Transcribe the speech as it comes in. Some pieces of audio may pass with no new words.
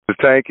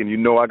Tank, and you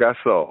know I got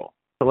soul.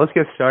 So let's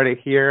get started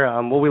here.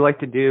 What we like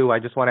to do, I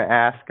just want to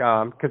ask,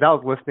 because I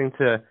was listening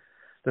to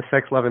the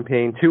Sex, Love, and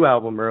Pain 2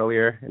 album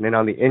earlier, and then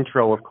on the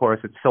intro, of course,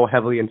 it's so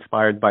heavily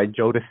inspired by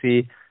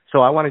Jodeci. So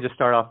I want to just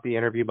start off the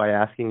interview by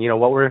asking,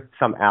 what were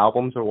some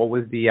albums, or what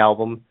was the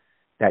album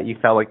that you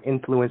felt like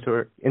influenced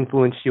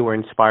you or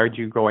inspired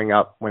you growing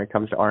up when it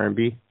comes to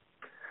R&B?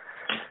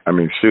 I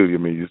mean, shoot,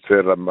 you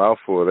said a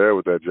mouthful there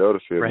with that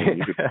Jodeci. Right. I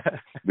mean,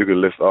 you could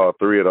list all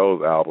three of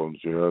those albums,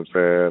 you know what I'm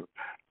saying?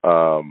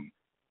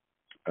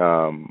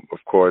 Of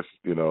course,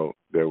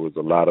 there was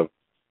a lot of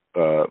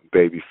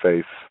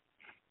Babyface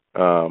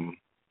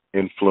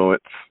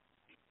influence,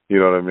 you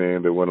know what I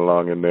mean, that went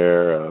along in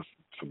there.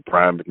 Some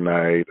Brian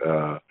McKnight,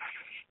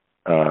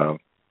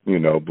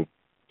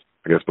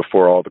 I guess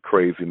before all the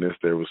craziness,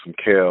 there was some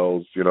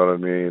Kells, you know what I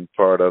mean,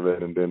 part of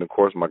it. And then, of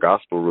course, my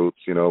gospel roots,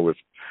 with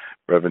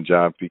Reverend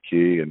John P.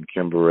 Key and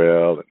Kim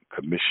Burrell and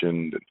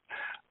Commissioned,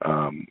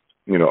 and,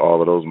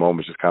 all of those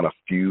moments just kind of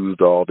fused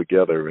all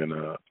together and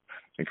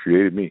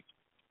created me.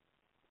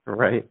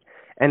 Right.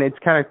 And it's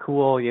kind of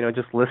cool,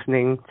 just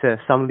listening to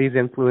some of these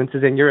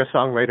influences. And you're a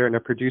songwriter and a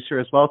producer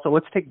as well. So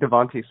let's take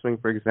Devontae Swing,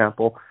 for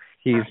example.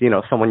 He's,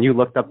 someone you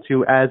looked up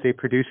to as a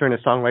producer and a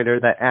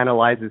songwriter that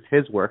analyzes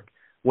his work.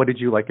 What did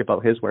you like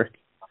about his work?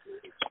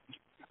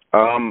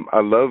 I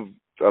love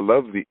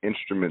the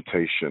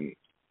instrumentation.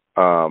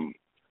 I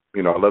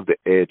love the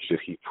edge that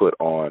he put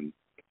on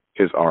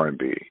his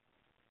R&B.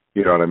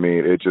 You know what I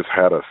mean? It just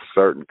had a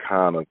certain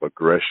kind of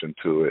aggression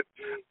to it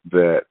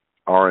that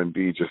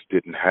R&B just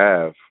didn't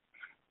have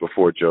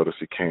before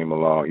Jodeci came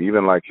along.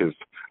 Even like his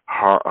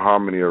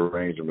harmony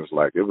arrangements,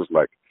 it was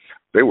like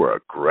they were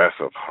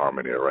aggressive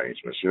harmony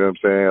arrangements. You know what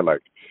I'm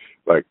saying?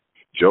 Like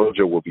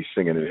JoJo will be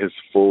singing in his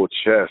full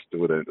chest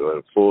with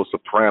a full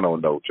soprano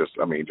note, just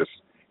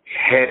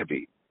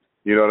heavy.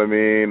 You know what I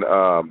mean?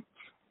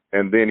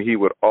 And then he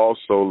would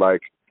also,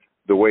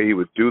 the way he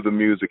would do the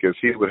music is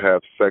he would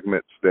have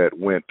segments that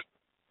went,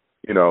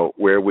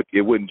 where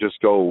it wouldn't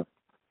just go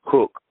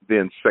hook,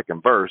 then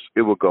second verse.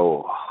 It would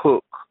go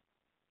hook,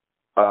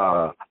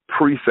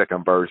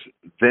 pre-second verse,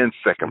 then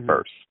second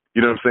verse.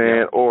 You know what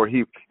I'm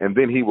saying? Yeah.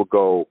 Then he would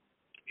go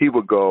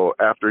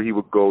after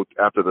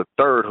the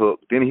third hook,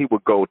 then he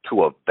would go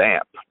to a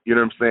vamp. You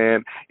know what I'm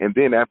saying? And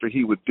then after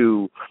he would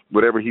do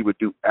whatever he would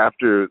do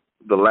after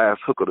the last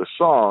hook of the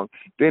song,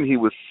 then he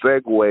would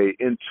segue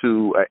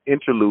into an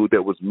interlude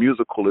that was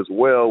musical as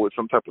well with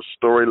some type of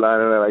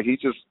storyline. And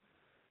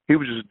he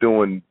was just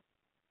doing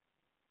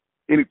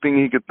anything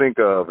he could think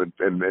of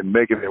and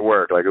making it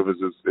work. It was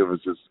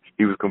just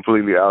he was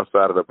completely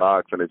outside of the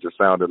box, and it just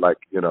sounded like,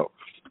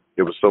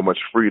 there was so much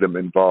freedom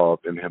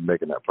involved in him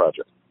making that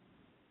project.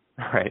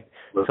 Right.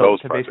 So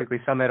to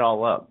basically sum it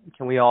all up,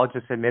 can we all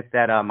just admit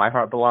that My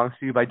Heart Belongs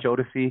to You by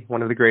Jodeci,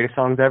 one of the greatest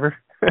songs ever?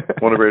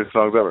 One of the greatest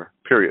songs ever,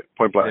 period,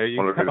 point blank.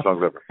 One of the go. greatest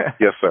songs ever.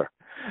 Yes, sir.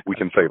 We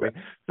can say that.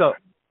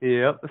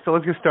 So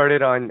let's get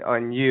started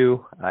on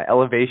you.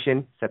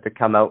 Elevation, set to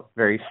come out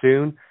very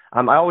soon.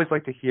 I always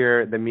like to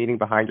hear the meaning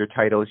behind your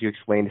titles. You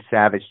explained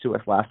Savage to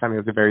us last time. It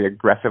was a very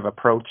aggressive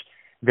approach,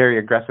 very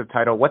aggressive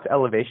title. What's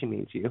Elevation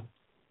mean to you?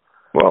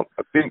 Well,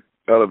 I think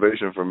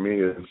Elevation for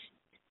me is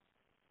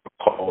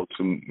a call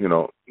to,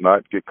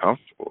 not get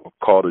comfortable,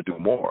 a call to do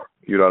more.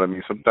 You know what I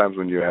mean? Sometimes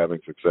when you're having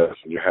success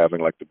and you're having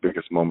the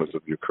biggest moments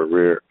of your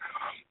career,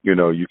 you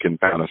can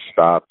kind of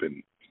stop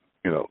and,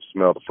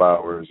 smell the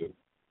flowers. And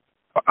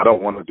I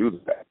don't want to do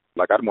that.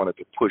 I wanted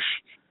to push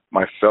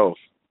myself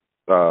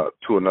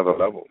to another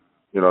level.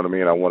 You know what I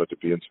mean? I wanted to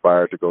be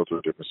inspired to go to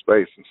a different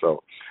space. And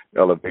so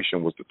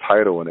Elevation was the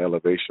title, and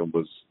Elevation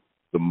was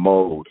the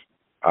mode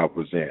I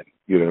was in.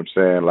 You know what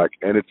I'm saying?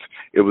 And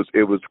it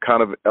was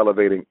kind of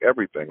elevating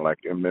everything.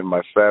 In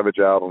my Savage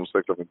album,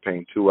 Sex, Love, and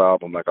Pain 2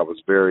 album, I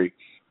was very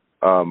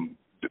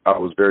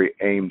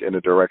aimed in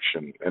a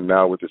direction. And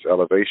now with this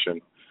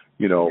Elevation,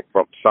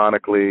 from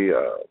sonically,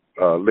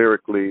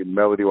 lyrically,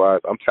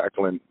 melody-wise, I'm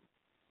tackling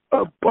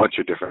a bunch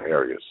of different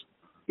areas.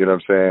 You know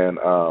what I'm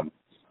saying?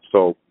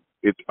 So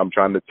I'm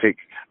trying to take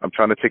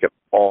it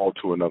all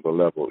to another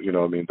level. You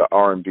know what I mean? The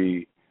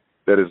R&B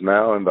that is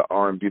now and the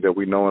R&B that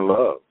we know and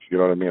love. You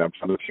know what I mean? I'm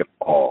trying to take it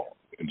all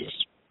and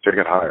just take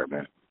it higher,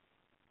 man.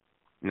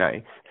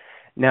 Nice.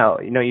 Now,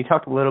 you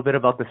talked a little bit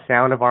about the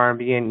sound of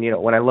R&B, and,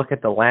 when I look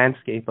at the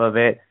landscape of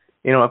it,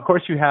 of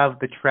course you have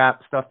the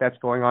trap stuff that's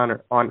going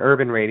on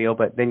urban radio,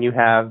 but then you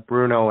have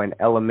Bruno and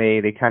Ella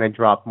Mai. They kind of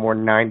drop more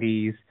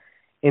 90s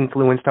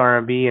influenced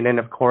R&B, and then,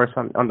 of course,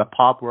 on the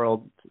pop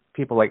world,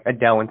 people like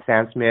Adele and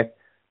Sam Smith,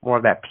 more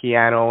of that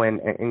piano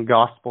and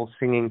gospel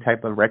singing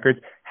type of records.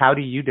 How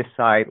do you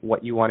decide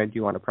what you want to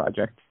do on a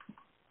project?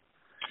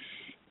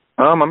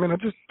 I mean, I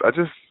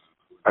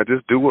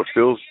just do what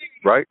feels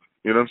right.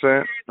 You know what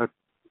I'm saying?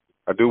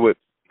 I do what's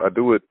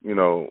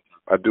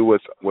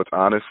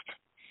honest.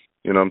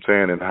 You know what I'm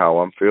saying, and how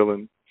I'm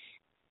feeling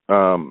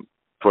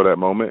for that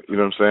moment. You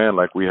know what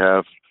I'm saying?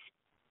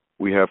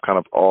 We have kind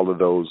of all of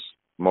those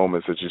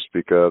moments that you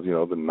speak of, the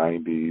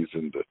 90s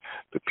and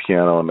the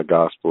piano and the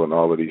gospel and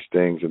all of these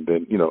things. And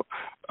then,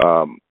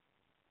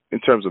 in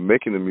terms of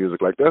making the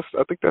music, like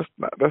I think that's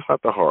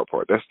not the hard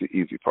part. That's the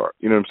easy part.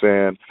 You know what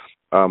I'm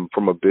saying?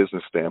 From a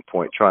business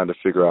standpoint, trying to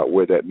figure out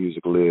where that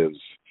music lives,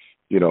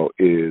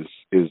 is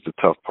the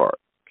tough part.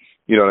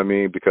 You know what I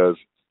mean? Because,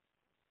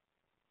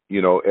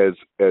 as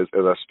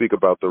I speak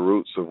about the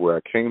roots of where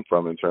I came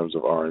from in terms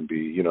of R&B,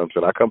 you know what I'm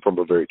saying? I come from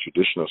a very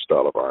traditional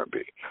style of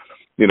R&B,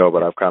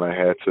 but I've kind of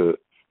had to,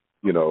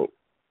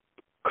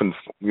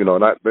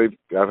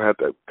 I've had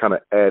to kind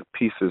of add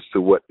pieces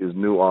to what is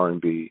new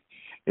R&B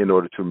in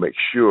order to make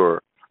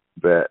sure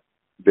that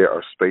there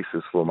are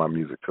spaces for my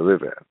music to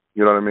live in.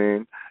 You know what I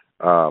mean?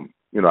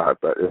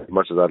 As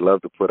much as I'd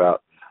love to put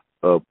out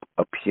a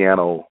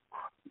piano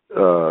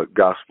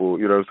gospel,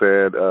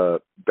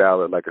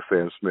 ballad like a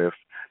Sam Smith,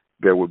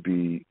 there would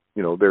be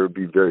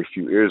very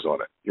few ears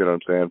on it. You know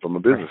what I'm saying? From a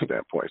business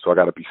standpoint. So I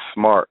got to be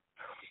smart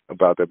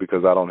about that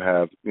because I don't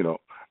have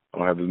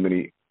as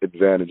many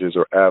advantages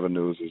or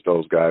avenues as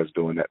those guys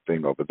doing that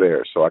thing over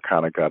there. So I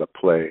kind of got to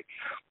play.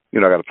 I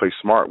got to play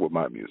smart with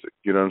my music.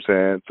 You know what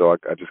I'm saying? So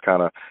I just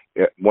kind of,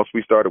 once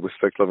we started with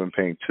Sex, Love, and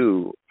Pain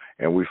 2,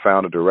 and we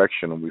found a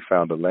direction and we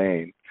found a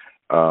lane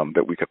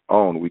that we could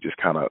own, we just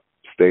kind of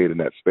stayed in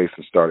that space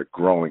and started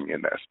growing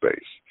in that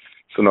space.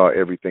 So now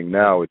everything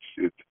now is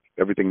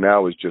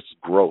just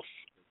growth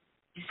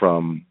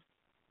from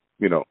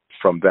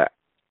that.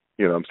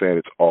 You know what I'm saying?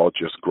 It's all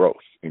just growth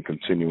and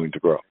continuing to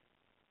grow.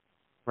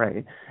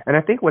 Right. And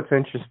I think what's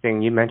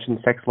interesting, you mentioned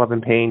Sex, Love,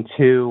 and Pain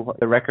 2,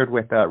 the record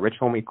with Rich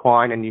Homie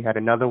Quan, and you had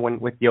another one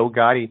with Yo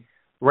Gotti.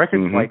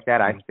 Records like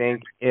that, I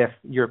think if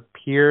your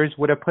peers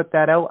would have put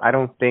that out, I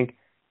don't think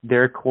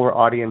their core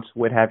audience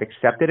would have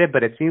accepted it,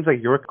 but it seems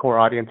like your core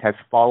audience has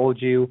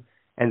followed you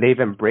and they've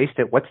embraced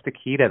it. What's the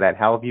key to that?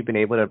 How have you been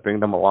able to bring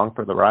them along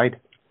for the ride?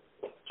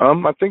 I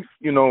think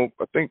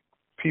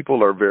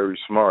people are very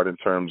smart in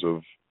terms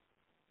of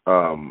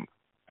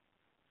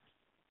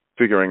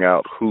figuring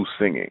out who's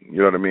singing. You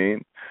know what I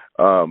mean?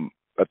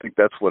 I think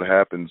that's what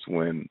happens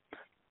when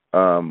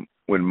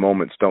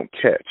moments don't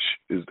catch,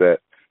 is that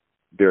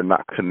they're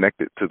not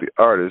connected to the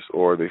artist,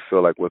 or they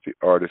feel like what the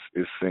artist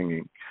is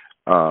singing,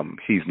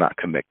 he's not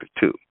connected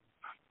to.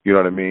 You know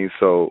what I mean?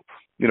 So,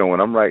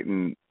 when I'm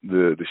writing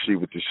the She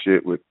with the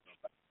Shit with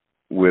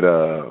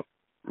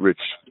Rich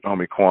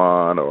Homie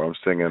Quan, or I'm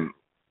singing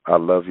I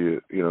Love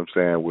You, you know what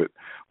I'm saying,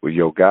 with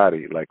Yo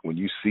Gotti, like when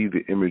you see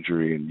the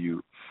imagery and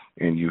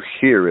you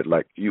hear it,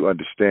 like you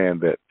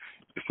understand that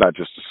it's not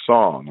just a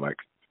song. Like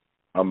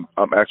I'm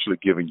actually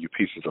giving you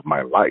pieces of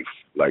my life.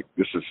 Like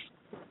this is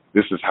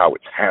how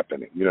it's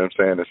happening. You know what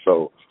I'm saying? And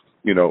so,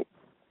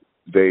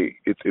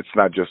 it's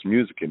not just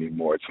music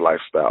anymore. It's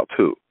lifestyle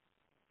too.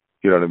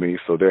 You know what I mean?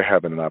 So they're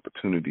having an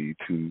opportunity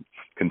to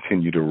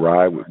continue to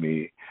ride with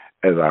me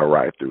as I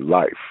ride through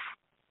life,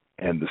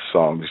 and the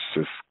songs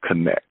just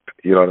connect.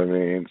 You know what I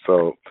mean?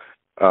 So,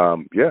 I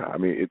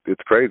mean,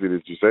 it's crazy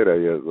that you say that.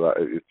 Yeah,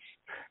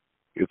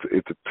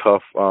 it's a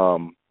tough.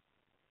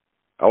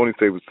 I wouldn't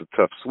say it was a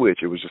tough switch.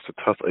 It was just a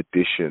tough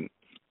addition,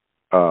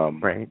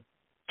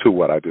 to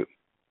what I do.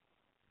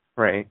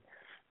 Right.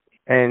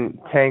 And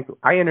Tank,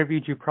 I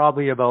interviewed you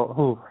probably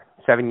about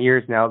 7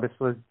 years now. This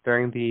was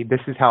during the This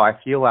Is How I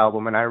Feel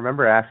album, and I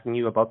remember asking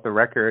you about the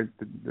record,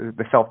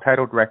 the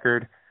self-titled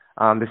record,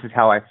 This Is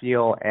How I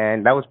Feel,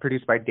 and that was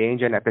produced by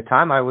Danger. And at the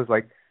time, I was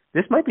like,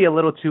 this might be a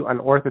little too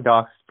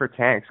unorthodox for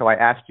Tank. So I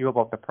asked you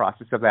about the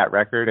process of that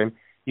record, and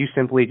you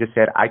simply just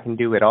said, I can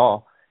do it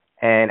all.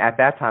 And at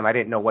that time, I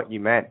didn't know what you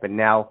meant. But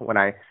now when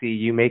I see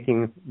you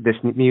making this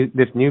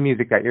new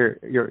music that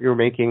you're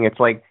making, it's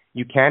like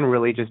you can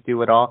really just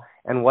do it all.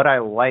 And what I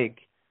like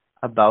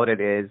about it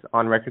is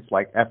on records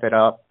like F It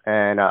Up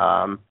and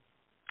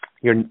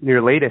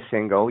your latest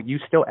single, you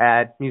still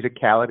add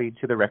musicality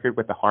to the record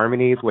with the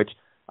harmonies, which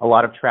a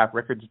lot of trap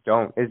records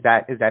don't. Is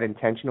that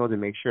intentional to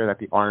make sure that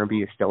the R&B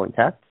is still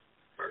intact?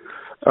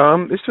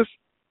 It's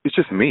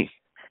just me.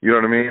 You know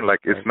what I mean?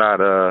 Like it's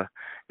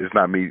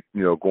not me,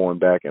 going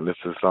back and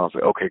listening to songs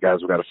and say, okay, guys,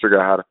 we got to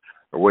figure out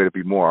a way to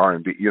be more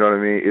R&B. You know what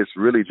I mean? It's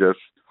really just,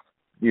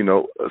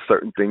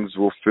 certain things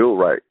will feel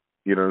right.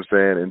 You know what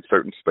I'm saying? In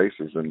certain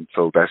spaces, and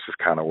so that's just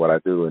kind of what I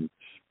do, and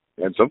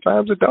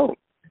sometimes it don't.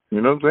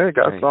 You know what I'm saying?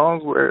 Got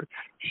songs where,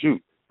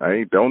 shoot,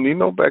 I don't need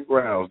no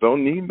backgrounds,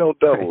 don't need no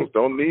doubles,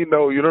 don't need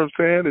no. You know what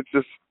I'm saying?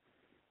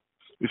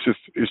 It's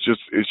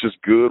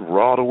just good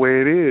raw the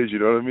way it is. You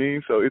know what I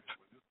mean? So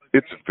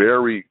it's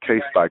very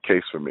case by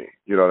case for me.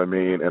 You know what I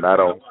mean? And I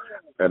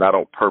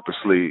don't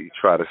purposely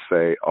try to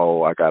say,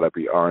 oh, I gotta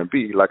be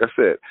R&B. Like I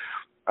said,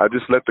 I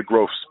just let the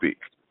growth speak.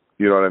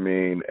 You know what I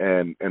mean?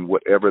 And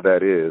whatever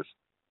that is,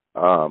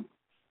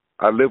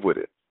 I live with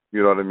it.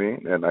 You know what I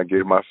mean? And I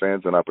give my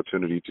fans an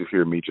opportunity to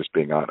hear me just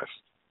being honest.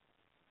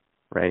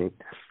 Right.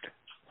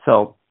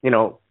 So,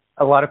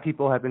 a lot of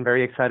people have been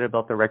very excited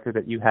about the record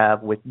that you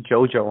have with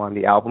JoJo on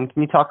the album.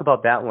 Can you talk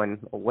about that one?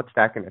 What's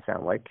that going to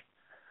sound like?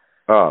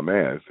 Oh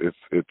man, it's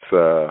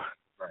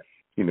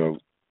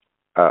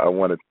I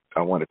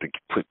wanted to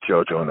put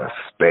JoJo in a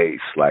space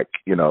like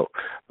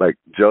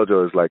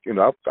JoJo is like,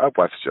 I've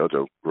watched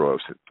JoJo grow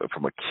up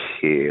from a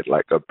kid,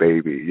 like a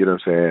baby, you know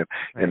what I'm saying?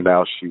 Right. And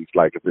now she's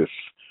like this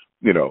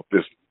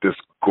this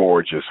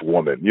gorgeous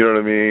woman. You know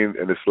what I mean?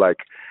 And it's like,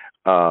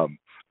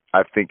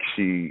 I think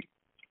she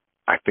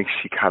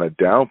kind of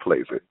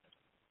downplays it.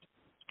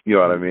 You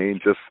know what I mean?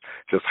 Just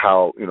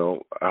how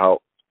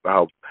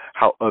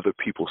how other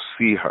people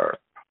see her.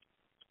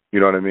 You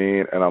know what I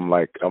mean? And I'm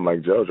like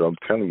JoJo, I'm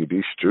telling you,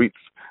 these streets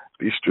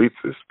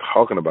is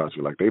talking about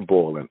you, like they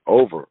boiling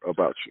over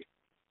about you.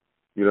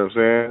 You know what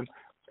I'm saying?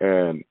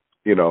 And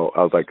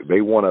I was like,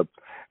 they want a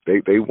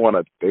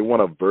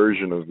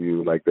version of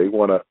you. Like they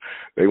want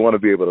to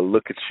be able to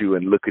look at you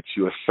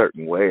a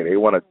certain way. They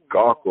want to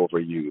gawk over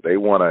you. They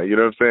want to, you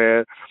know what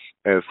I'm saying?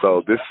 And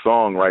so this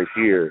song right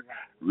here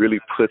really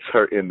puts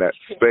her in that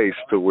space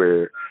to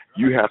where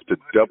you have to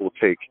double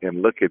take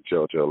and look at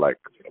JoJo like,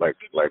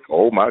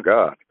 oh my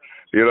God.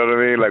 You know what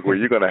I mean? Like where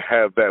you're gonna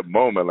have that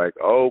moment, like,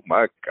 oh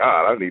my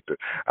God, I need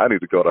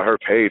to go to her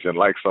page and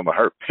like some of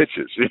her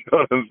pictures. You know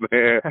what I'm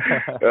saying?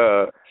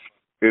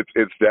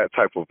 It's that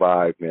type of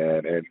vibe,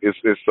 man, and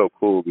it's so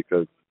cool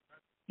because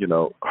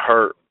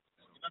her,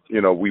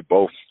 we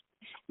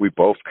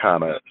both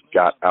kind of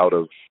got out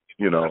of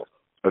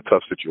a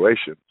tough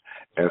situation,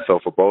 and so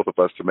for both of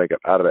us to make it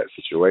out of that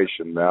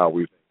situation, now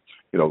we've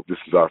this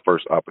is our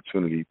first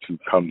opportunity to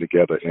come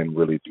together and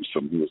really do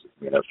some music,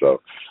 man.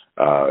 So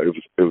it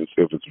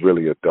was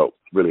really a dope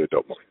moment.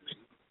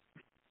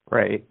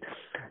 Right.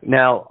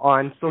 Now,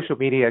 on social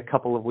media a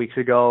couple of weeks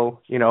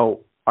ago,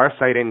 our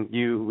site and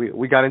you,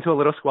 we got into a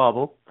little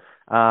squabble.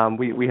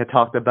 We had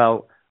talked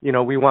about,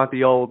 we want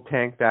the old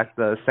Tank back,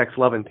 the Sex,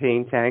 Love, and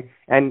Pain Tank.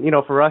 And,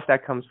 for us,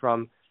 that comes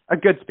from a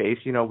good space.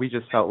 We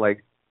just felt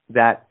like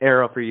that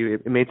era for you,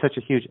 it made such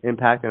a huge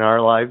impact in our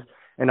lives.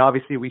 And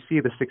obviously we see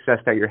the success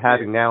that you're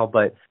having now,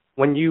 but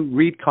when you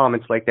read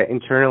comments like that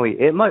internally,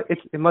 it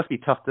must be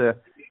tough to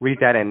read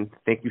that and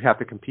think you have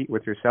to compete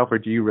with yourself, or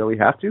do you really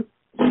have to?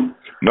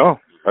 No,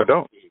 I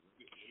don't.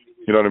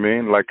 You know what I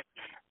mean? Like,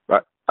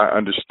 I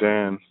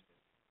understand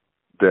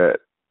that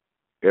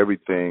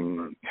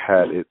everything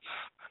had its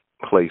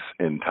place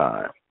in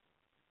time.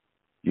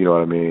 You know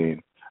what I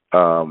mean?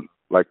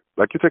 Like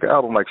you take an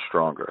album like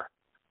Stronger,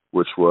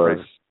 which was,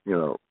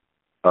 right,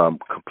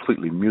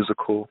 completely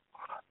musical,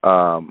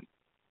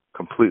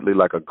 completely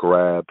like a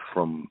grab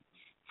from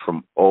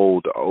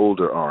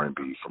older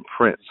R&B, from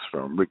Prince,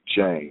 from Rick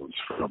James,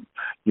 from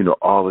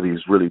all of these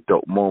really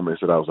dope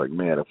moments that I was like,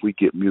 man, if we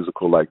get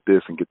musical like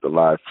this and get the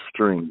live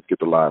strings, get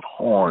the live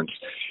horns,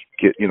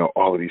 get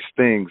all of these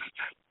things,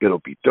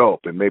 it'll be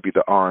dope. And maybe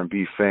the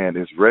R&B fan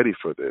is ready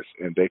for this,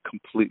 and they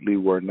completely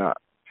were not.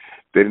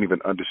 They didn't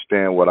even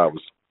understand what I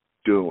was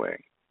doing.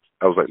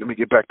 I was like, let me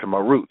get back to my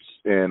roots,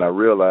 and I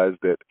realized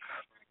that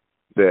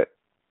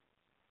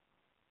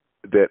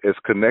as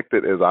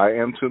connected as I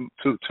am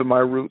to my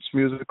roots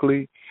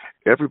musically,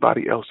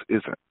 everybody else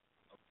isn't.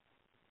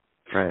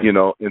 Right.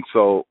 And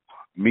so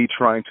me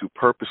trying to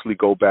purposely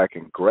go back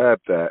and grab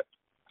that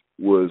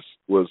was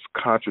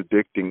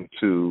contradicting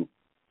to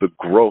the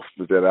growth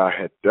that I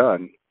had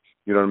done,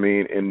 you know what I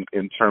mean,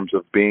 in terms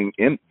of being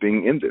in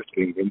this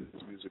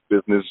music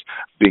business,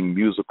 being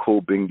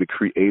musical, being the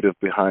creative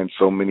behind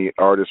so many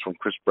artists from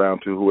Chris Brown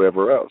to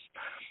whoever else.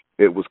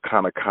 It was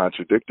kind of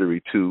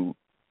contradictory to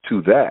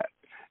that.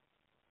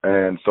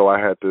 And so I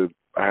had to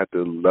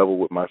level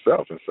with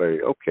myself and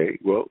say, okay,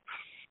 well,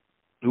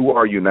 who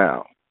are you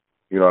now?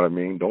 You know what I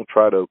mean? Don't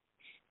try to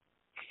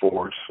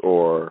force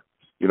or,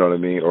 you know what I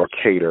mean, or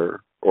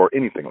cater or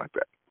anything like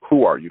that.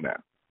 Who are you now?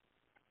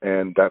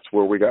 And that's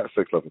where we got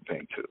Sex, Love, and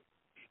Pain too.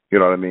 You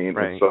know what I mean?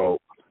 Right. And so,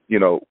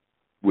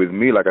 with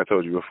me, like I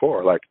told you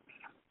before, like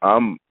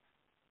I'm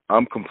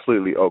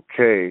completely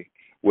okay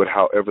with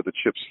however the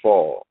chips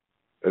fall,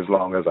 as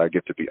long as I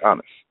get to be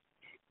honest.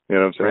 You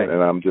know what I'm saying? Right.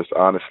 And I'm just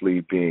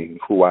honestly being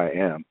who I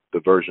am,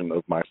 the version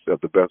of myself,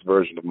 the best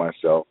version of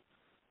myself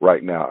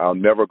right now. I'll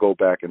never go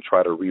back and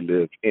try to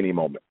relive any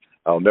moment.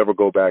 I'll never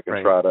go back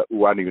and try to,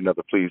 ooh, I need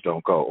another Please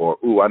Don't Go, or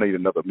ooh, I need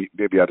another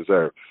Maybe I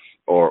Deserve,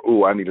 or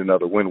ooh, I need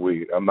another When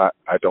We.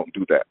 I don't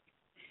do that.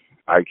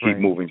 I keep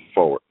moving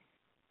forward.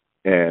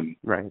 And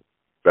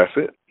that's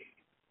it.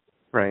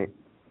 Right.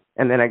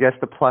 And then I guess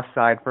the plus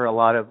side for a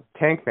lot of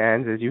Tank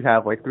fans is you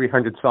have like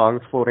 300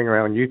 songs floating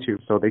around YouTube,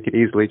 so they could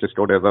easily just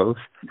go to those.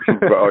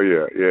 Oh,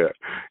 yeah.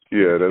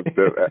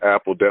 That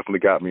Apple definitely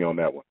got me on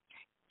that one.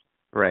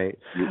 Right.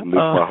 At least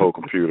my whole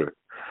computer.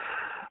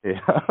 Yeah.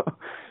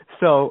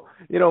 So,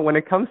 when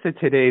it comes to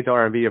today's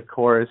R&B, of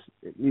course,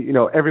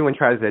 everyone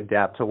tries to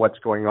adapt to what's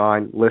going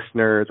on,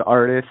 listeners,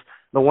 artists.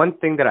 The one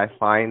thing that I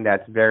find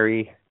that's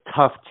very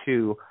tough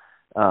to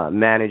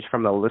manage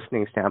from a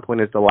listening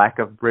standpoint is the lack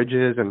of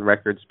bridges and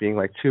records being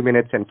like 2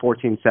 minutes and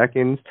 14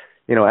 seconds.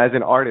 As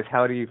an artist,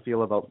 how do you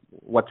feel about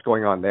what's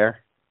going on there?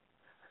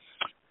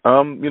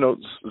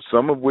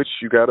 Some of which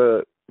you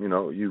gotta,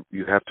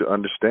 you have to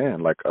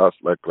understand. Like us,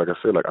 like I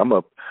said, like I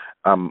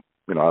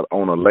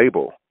own a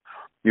label.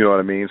 You know what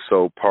I mean?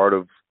 So part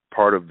of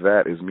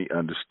that is me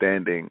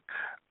understanding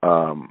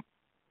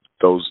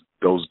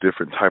those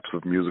different types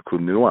of musical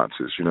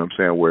nuances, you know what I'm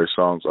saying, where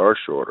songs are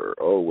shorter,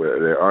 where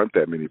there aren't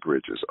that many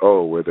bridges,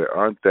 where there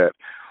aren't that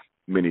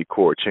many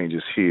chord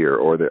changes here,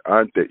 or there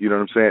aren't that. You know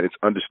what I'm saying? It's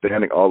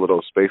understanding all of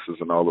those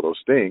spaces and all of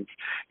those things,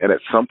 and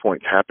at some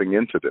point tapping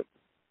into them.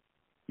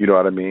 You know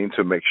what I mean?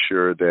 To make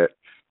sure that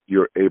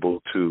you're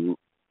able to,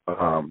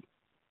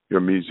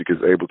 your music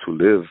is able to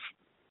live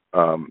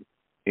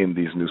in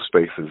these new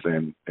spaces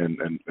and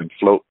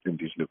float in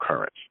these new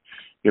currents.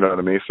 You know what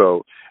I mean?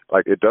 So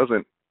like it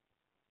doesn't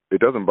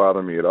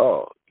bother me at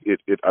all.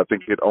 I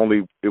think it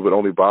would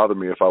only bother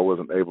me if I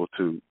wasn't able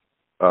to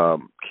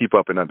keep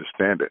up and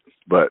understand it.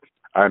 But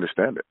I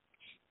understand it.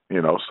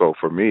 You know, so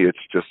for me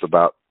it's just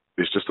about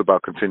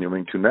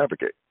continuing to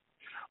navigate.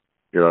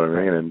 You know what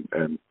I mean?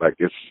 And like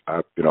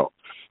I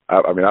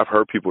mean, I've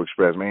heard people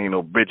express, man, ain't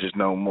no bridges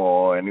no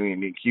more, and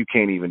you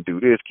can't even do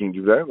this, can't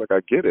do that. Like,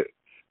 I get it.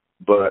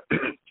 But,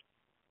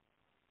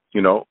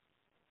 you know,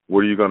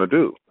 what are you going to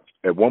do?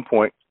 At one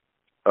point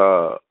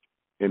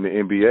in the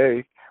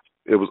NBA,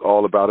 it was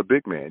all about a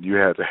big man. You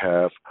had to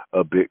have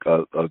a big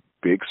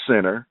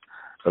center,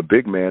 a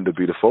big man to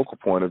be the focal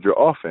point of your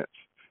offense.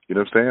 You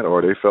know what I'm saying?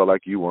 Or they felt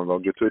like you weren't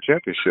going to get to a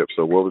championship.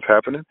 So what was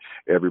happening?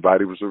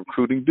 Everybody was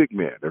recruiting big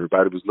men.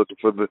 Everybody was looking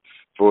for the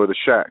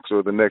Shaqs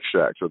or the next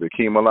Shaqs or the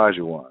Hakeem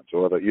Olajuwons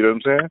or you know what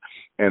I'm saying?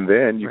 And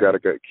then you got a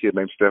kid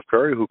named Steph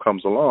Curry who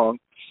comes along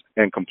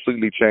and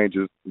completely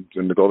changes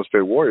in the Golden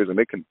State Warriors, and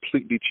they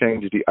completely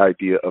change the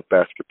idea of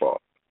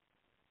basketball.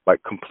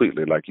 Like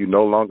completely. Like you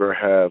no longer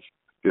have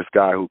this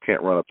guy who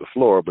can't run up the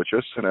floor, but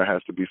your center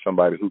has to be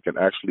somebody who can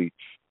actually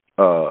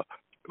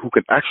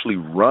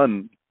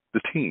run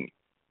the team.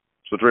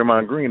 So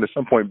Draymond Green at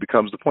some point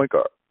becomes the point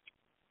guard.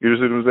 You know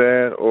what I'm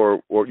saying?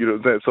 Or you know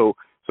what I'm saying?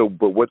 So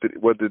but what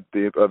did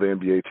the other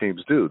NBA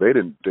teams do? They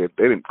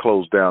didn't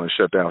close down and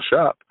shut down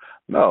shop.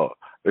 No.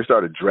 They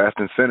started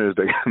drafting centers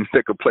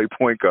that could play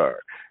point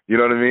guard. You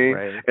know what I mean?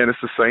 Right. And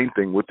it's the same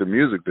thing with the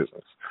music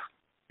business.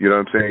 You know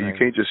what I'm saying? Right. You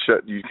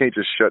can't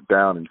just shut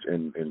down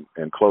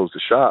and close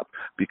the shop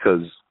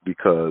because the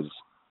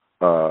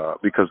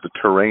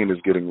terrain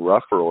is getting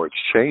rougher or it's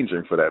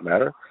changing for that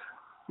matter.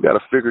 You got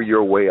to figure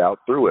your way out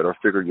through it or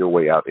figure your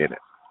way out in it.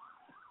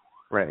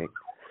 Right.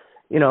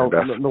 You know,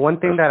 the one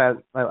thing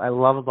that I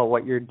love about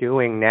what you're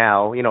doing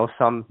now, you know,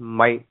 some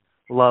might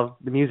love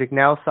the music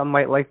now, some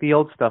might like the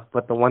old stuff,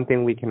 but the one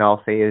thing we can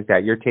all say is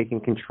that you're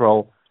taking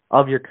control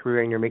of your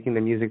career and you're making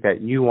the music that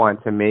you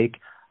want to make.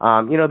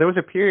 You know, there was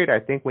a period, I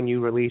think, when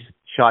you released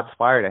Shots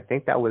Fired. I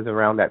think that was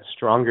around that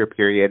Stronger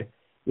period,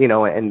 you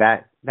know, and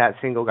that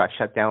single got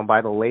shut down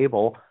by the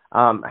label.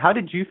 How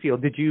did you feel?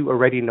 Did you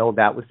already know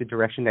that was the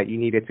direction that you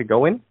needed to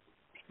go in?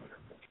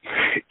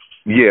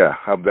 Yeah,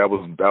 that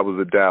was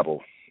a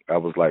dabble. I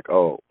was like,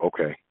 oh,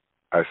 okay,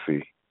 I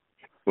see.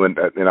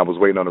 And I was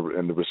waiting on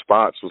and the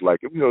response was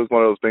like, you know, it's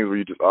one of those things where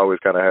you just always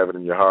kind of have it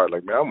in your heart,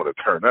 like, man, I'm going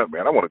to turn up,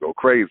 man. I want to go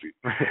crazy.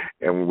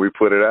 And when we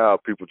put it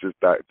out, people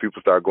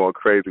started going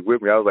crazy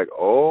with me. I was like,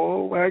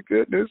 oh my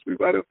goodness, we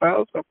might have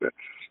found something.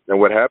 And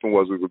what happened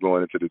was we were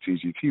going into the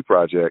TGT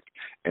project,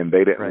 and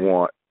they didn't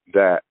want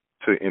that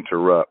to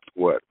interrupt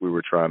what we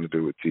were trying to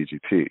do with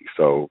TGT.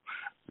 So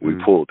we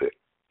pulled it,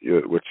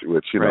 which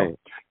you know,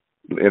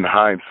 in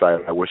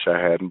hindsight, I wish I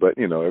hadn't, but,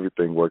 you know,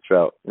 everything works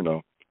out, you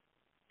know.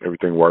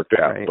 Everything worked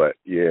out, but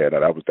yeah,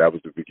 that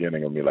was the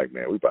beginning of me. Like,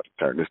 man, we about to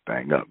turn this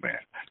thing up, man.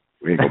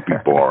 We ain't gonna be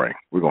boring.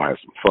 We're gonna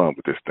have some fun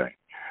with this thing.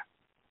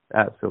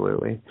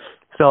 Absolutely.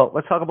 So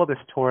let's talk about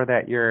this tour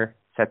that you're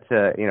set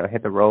to, you know,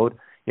 hit the road.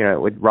 You know,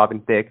 with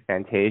Robin Thicke,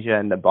 Fantasia,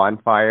 and the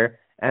Bonfire.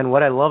 And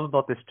what I love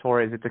about this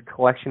tour is it's a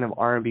collection of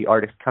R&B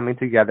artists coming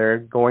together,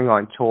 going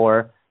on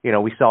tour. You know,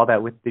 we saw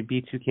that with the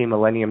B2K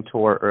Millennium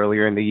Tour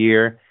earlier in the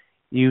year.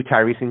 You,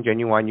 Tyrese, and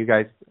Genuine, you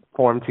guys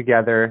formed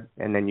together,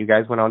 and then you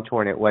guys went on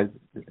tour, and it was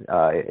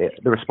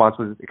the response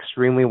was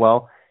extremely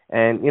well.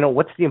 And, you know,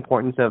 what's the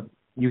importance of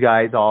you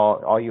guys,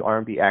 all you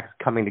R&B acts,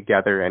 coming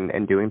together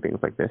and doing things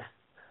like this?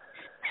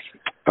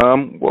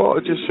 Well,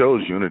 it just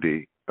shows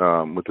unity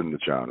within the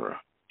genre,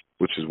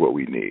 which is what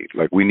we need.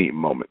 Like, we need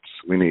moments.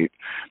 We need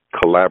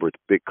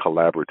big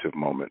collaborative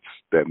moments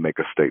that make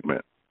a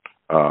statement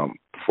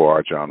for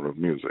our genre of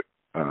music.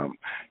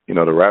 You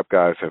know, the rap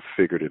guys have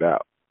figured it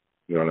out.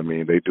 You know what I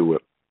mean? They do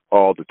it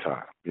all the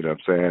time. You know what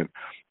I'm saying?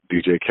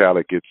 DJ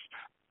Khaled gets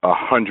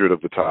 100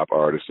 of the top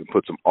artists and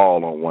puts them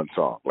all on one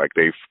song. Like,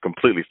 they've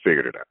completely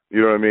figured it out.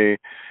 You know what I mean?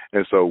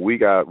 And so we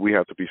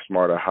have to be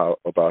smarter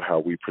about how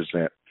we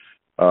present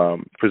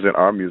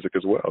our music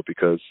as well,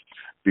 because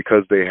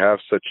they have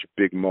such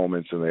big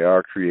moments and they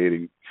are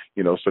creating,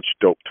 you know, such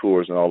dope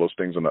tours and all those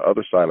things on the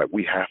other side. Like,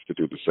 we have to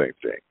do the same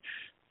thing.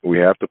 We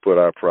have to put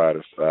our pride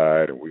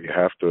aside, and we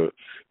have to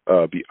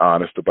be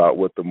honest about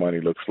what the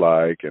money looks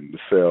like and the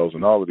sales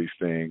and all of these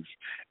things,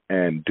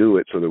 and do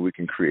it so that we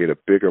can create a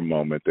bigger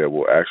moment that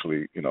will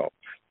actually, you know,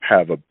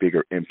 have a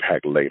bigger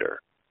impact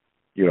later.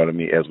 You know what I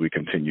mean? As we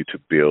continue to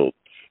build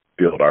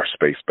our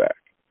space back.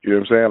 You know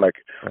what I'm saying? Like,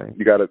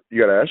 you gotta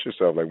ask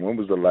yourself, like, when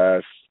was the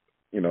last,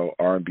 you know,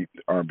 R&B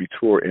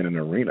tour in an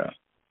arena?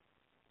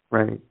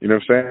 Right. You know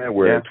what I'm saying?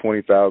 Where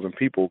 20,000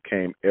 people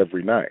came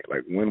every night.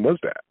 Like, when was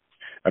that?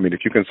 I mean,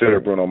 if you consider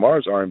Bruno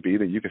Mars R&B,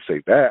 then you can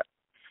say that.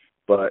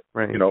 But,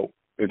 you know,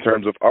 in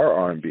terms of our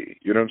R&B,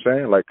 you know what I'm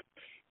saying? Like,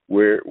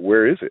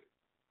 where is it?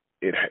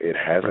 It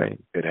hasn't Right.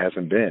 it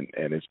hasn't been,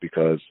 and it's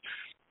because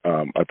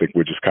I think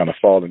we're just kind of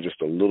falling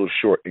just a little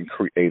short in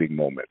creating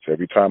moments.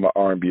 Every time an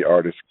R&B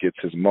artist gets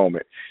his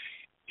moment,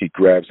 he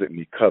grabs it and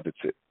he covets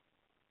it,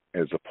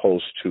 as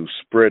opposed to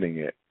spreading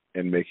it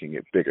and making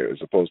it bigger,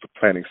 as opposed to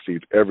planting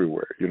seeds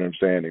everywhere, you know what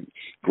I'm saying, and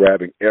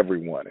grabbing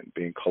everyone and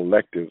being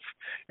collective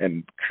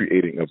and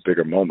creating a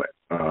bigger moment.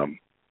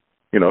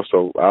 You know,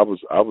 so I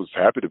was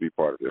happy to be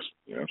part of this.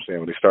 You know what I'm saying?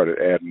 When they started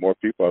adding more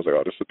people, I was like,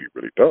 oh, this would be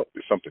really dope.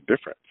 It's something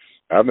different.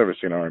 I've never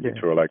seen an R&B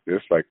tour like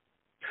this. Like,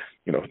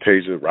 you know,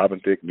 Tasia,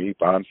 Robin Thicke, me,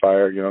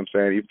 Bonfire, you know what I'm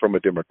saying? Even from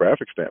a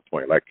demographic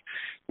standpoint, like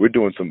we're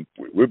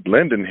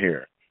blending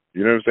here.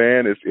 You know what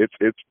I'm saying?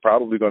 It's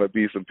probably going to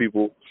be some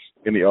people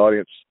in the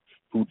audience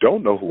who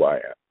don't know who I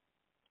am,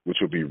 which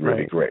would be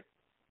really great.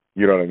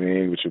 You know what I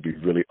mean? Which would be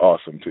really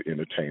awesome to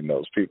entertain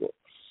those people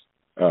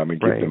and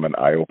give them an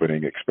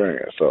eye-opening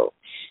experience. So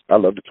I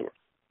love the tour.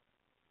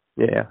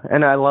 Yeah,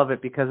 and I love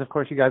it because, of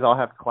course, you guys all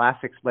have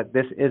classics, but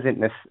this isn't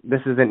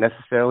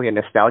necessarily a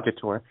nostalgia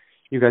tour.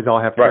 You guys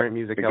all have current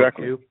music out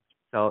too.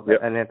 So,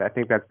 and I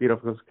think that's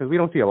beautiful because we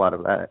don't see a lot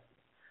of that.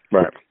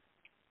 Right.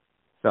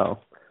 So,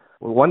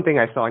 one thing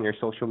I saw on your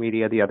social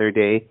media the other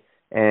day,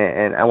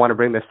 and I want to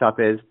bring this up,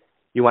 is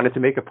you wanted to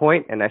make a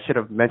point, and I should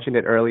have mentioned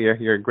it earlier.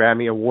 You're a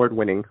Grammy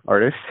Award-winning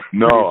artist.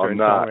 No, I'm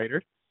not.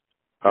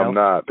 I'm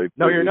not.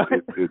 You're not.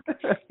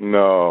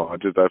 No,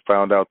 I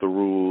found out the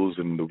rules,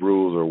 and the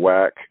rules are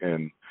whack,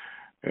 and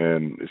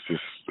it's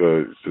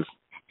just.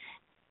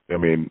 I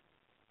mean,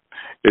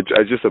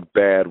 it's just a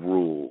bad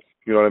rule.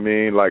 You know what I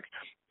mean? Like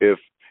if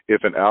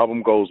an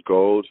album goes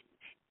gold,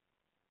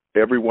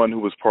 everyone who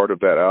was part of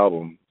that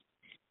album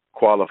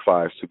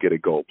qualifies to get a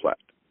gold plaque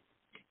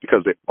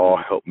because they all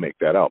helped make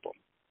that album.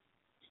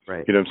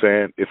 Right. You know what I'm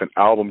saying? If an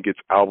album gets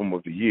Album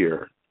of the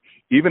Year,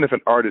 even if an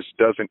artist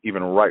doesn't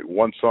even write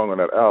one song on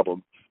that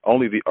album,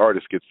 only the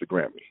artist gets the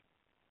Grammy.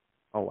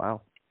 Oh,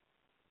 wow.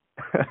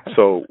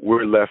 So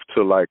we're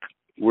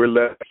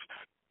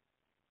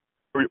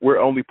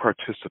only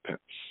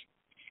participants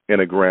in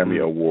a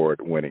Grammy Award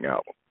winning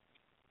album.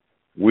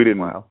 We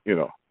didn't,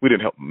 we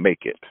didn't help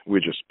make it. We're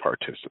just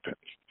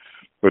participants,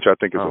 which I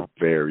think is a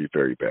very,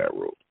 very bad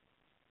rule.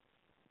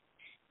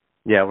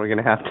 Yeah, we're going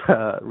to have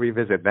to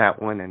revisit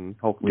that one and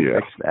hopefully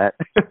fix that.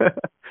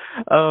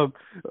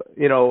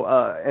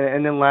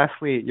 And then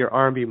lastly, your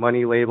R&B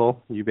Money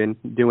label, you've been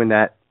doing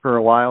that for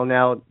a while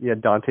now. You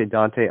had Dante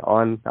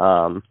on,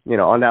 on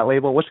that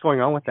label. What's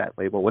going on with that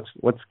label?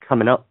 What's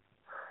coming up?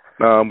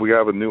 We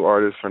have a new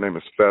artist. Her name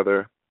is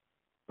Feather.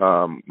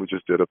 We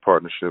just did a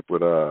partnership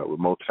with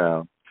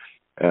Motown,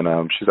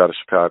 and she's out of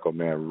Chicago,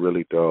 man.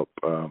 Really dope.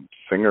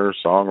 Singer,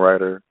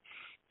 songwriter,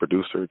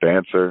 producer,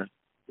 dancer,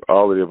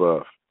 all of the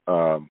above.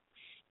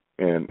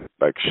 And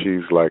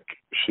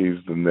she's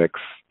the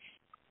next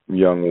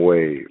young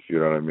wave, you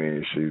know what I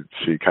mean?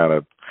 She kind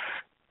of,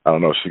 I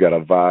don't know, she got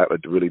a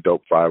really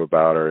dope vibe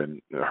about her,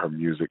 and her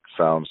music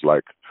sounds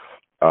like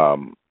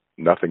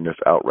nothing that's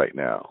out right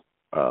now.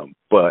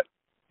 But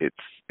it's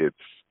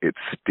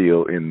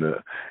still in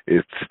the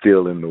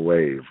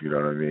wave, you know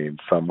what I mean?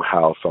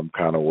 Somehow, some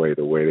kind of way,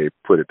 the way they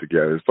put it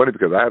together. It's funny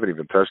because I haven't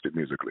even touched it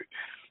musically.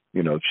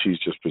 You know, she's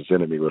just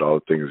presented me with all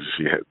the things that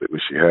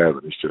she has,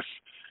 and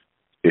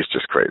it's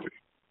just crazy.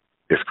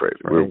 It's crazy.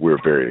 Right. We're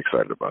very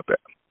excited about that.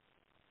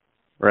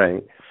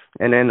 Right.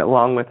 And then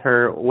along with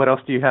her, what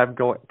else do you have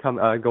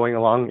going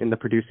along in the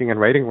producing and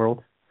writing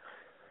world?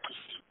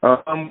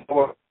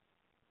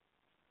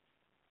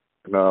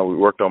 No, we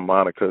worked on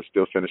Monica,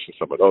 still finishing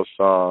some of those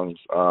songs.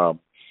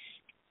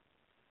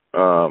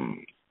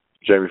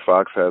 Jamie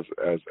Foxx has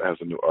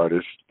a new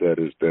artist that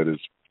is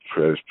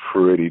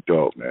pretty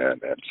dope, man.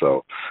 And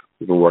so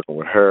we've been working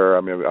with her.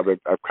 I mean,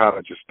 I've kind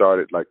of just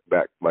started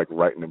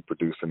writing and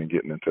producing and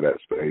getting into that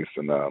space.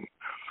 And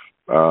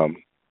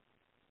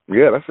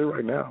that's it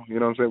right now. You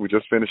know what I'm saying? We're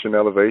just finishing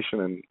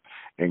Elevation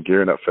and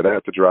gearing up for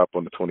that to drop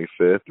on the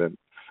 25th. And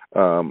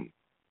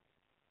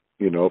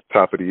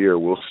top of the year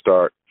we'll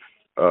start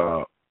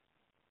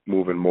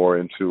moving more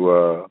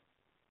into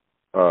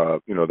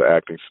the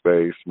acting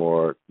space,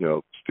 more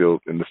still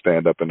in the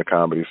stand up and the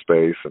comedy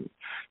space, and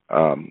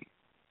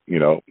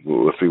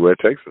we'll see where it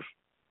takes us.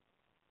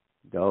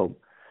 Dope.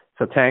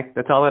 So Tank,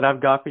 that's all that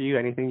I've got for you.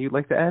 Anything you'd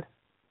like to add?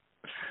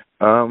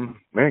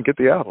 Man, get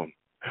the album.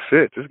 That's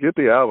it. Just get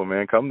the album,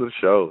 man. Come to the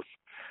shows.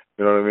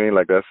 You know what I mean?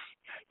 Like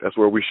that's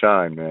where we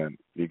shine, man.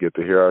 You get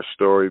to hear our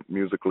story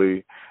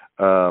musically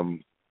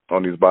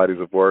on these bodies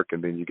of work,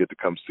 and then you get to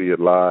come see it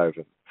live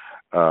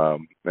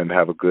and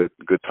have a good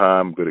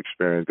time, good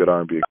experience, good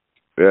R&B.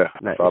 Yeah,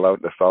 nice.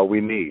 That's all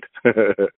we need.